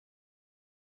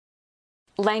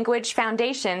Language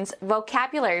Foundations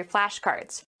Vocabulary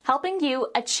Flashcards, helping you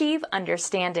achieve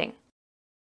understanding.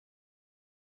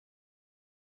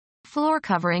 Floor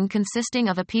covering consisting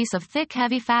of a piece of thick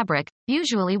heavy fabric,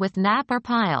 usually with nap or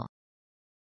pile.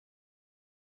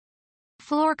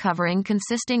 Floor covering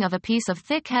consisting of a piece of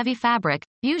thick heavy fabric,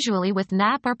 usually with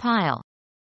nap or pile.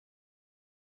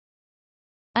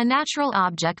 A natural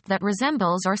object that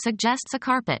resembles or suggests a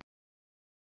carpet.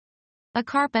 A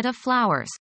carpet of flowers.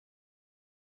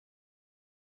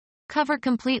 Cover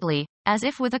completely, as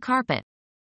if with a carpet.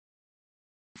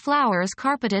 Flowers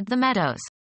carpeted the meadows.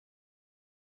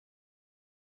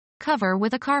 Cover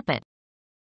with a carpet.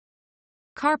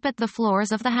 Carpet the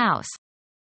floors of the house.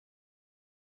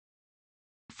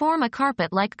 Form a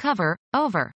carpet-like cover,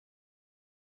 over.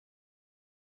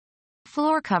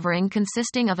 Floor covering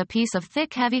consisting of a piece of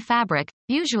thick heavy fabric,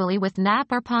 usually with nap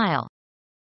or pile.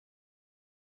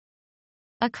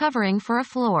 A covering for a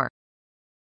floor.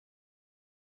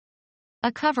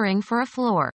 A covering for a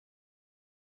floor.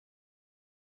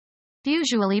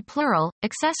 Usually plural,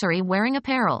 accessory wearing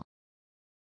apparel.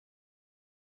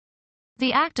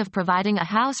 The act of providing a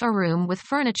house or room with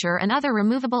furniture and other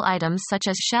removable items such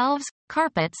as shelves,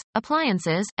 carpets,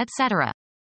 appliances, etc.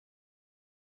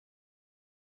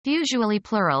 Usually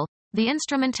plural, the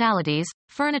instrumentalities,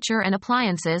 furniture and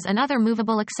appliances and other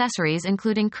movable accessories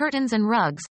including curtains and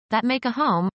rugs, that make a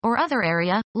home, or other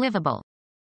area, livable.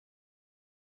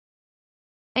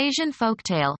 Asian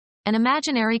folktale, an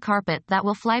imaginary carpet that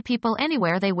will fly people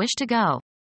anywhere they wish to go.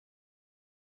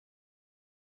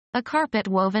 A carpet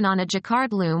woven on a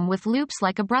jacquard loom with loops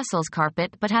like a Brussels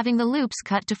carpet but having the loops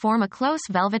cut to form a close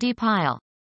velvety pile.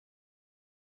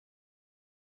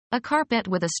 A carpet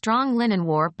with a strong linen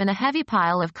warp and a heavy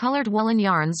pile of colored woolen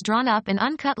yarns drawn up in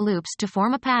uncut loops to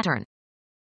form a pattern.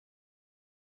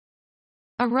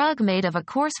 A rug made of a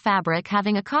coarse fabric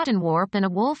having a cotton warp and a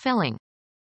wool filling.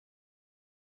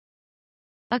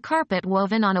 A carpet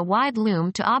woven on a wide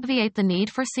loom to obviate the need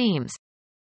for seams.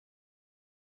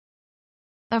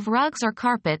 Of rugs or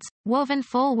carpets, woven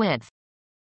full width.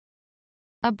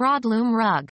 A broadloom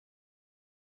rug.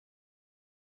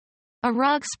 A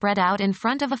rug spread out in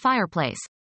front of a fireplace.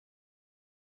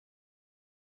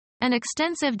 An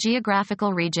extensive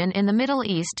geographical region in the Middle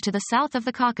East to the south of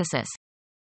the Caucasus.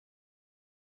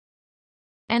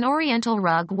 An oriental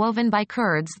rug woven by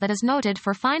Kurds that is noted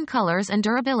for fine colors and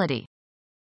durability.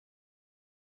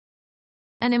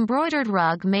 An embroidered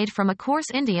rug made from a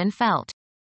coarse Indian felt.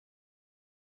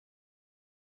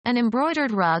 An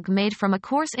embroidered rug made from a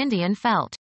coarse Indian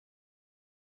felt.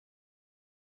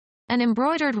 An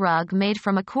embroidered rug made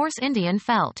from a coarse Indian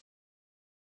felt.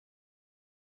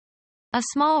 A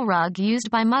small rug used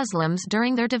by Muslims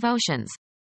during their devotions.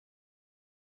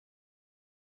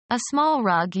 A small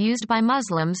rug used by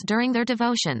Muslims during their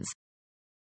devotions.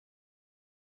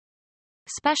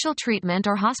 Special treatment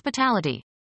or hospitality.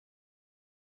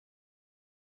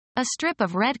 A strip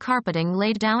of red carpeting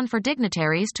laid down for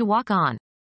dignitaries to walk on.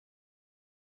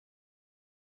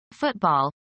 Football,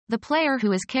 the player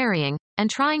who is carrying, and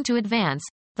trying to advance,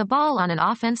 the ball on an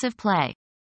offensive play.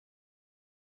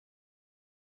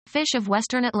 Fish of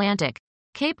Western Atlantic,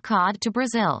 Cape Cod to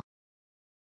Brazil.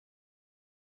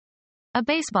 A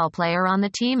baseball player on the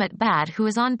team at bat who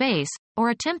is on base, or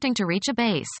attempting to reach a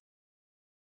base.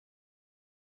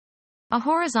 A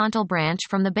horizontal branch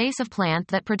from the base of plant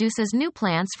that produces new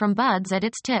plants from buds at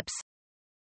its tips.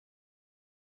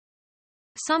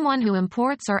 Someone who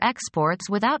imports or exports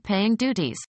without paying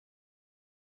duties.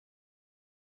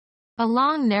 A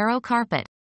long narrow carpet.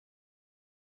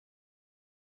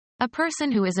 A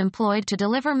person who is employed to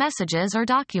deliver messages or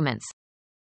documents.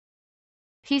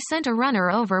 He sent a runner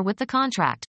over with the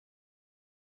contract.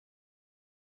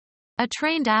 A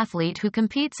trained athlete who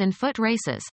competes in foot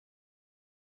races.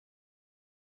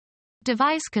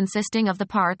 Device consisting of the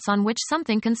parts on which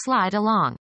something can slide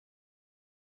along.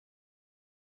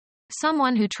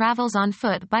 Someone who travels on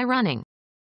foot by running.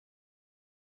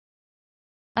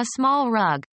 A small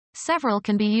rug. Several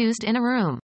can be used in a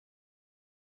room.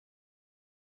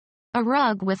 A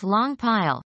rug with long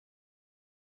pile.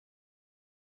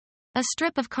 A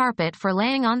strip of carpet for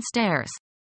laying on stairs.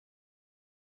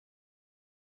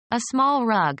 A small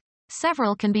rug.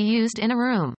 Several can be used in a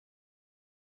room.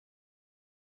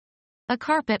 A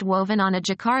carpet woven on a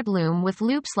jacquard loom with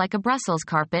loops like a Brussels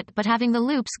carpet but having the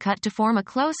loops cut to form a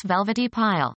close velvety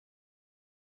pile.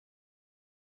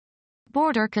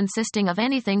 Border consisting of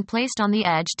anything placed on the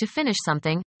edge to finish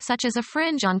something, such as a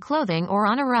fringe on clothing or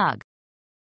on a rug.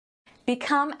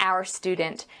 Become our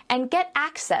student and get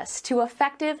access to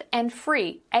effective and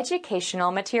free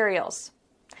educational materials.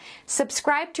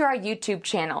 Subscribe to our YouTube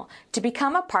channel to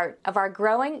become a part of our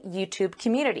growing YouTube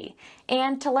community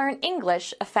and to learn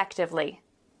English effectively.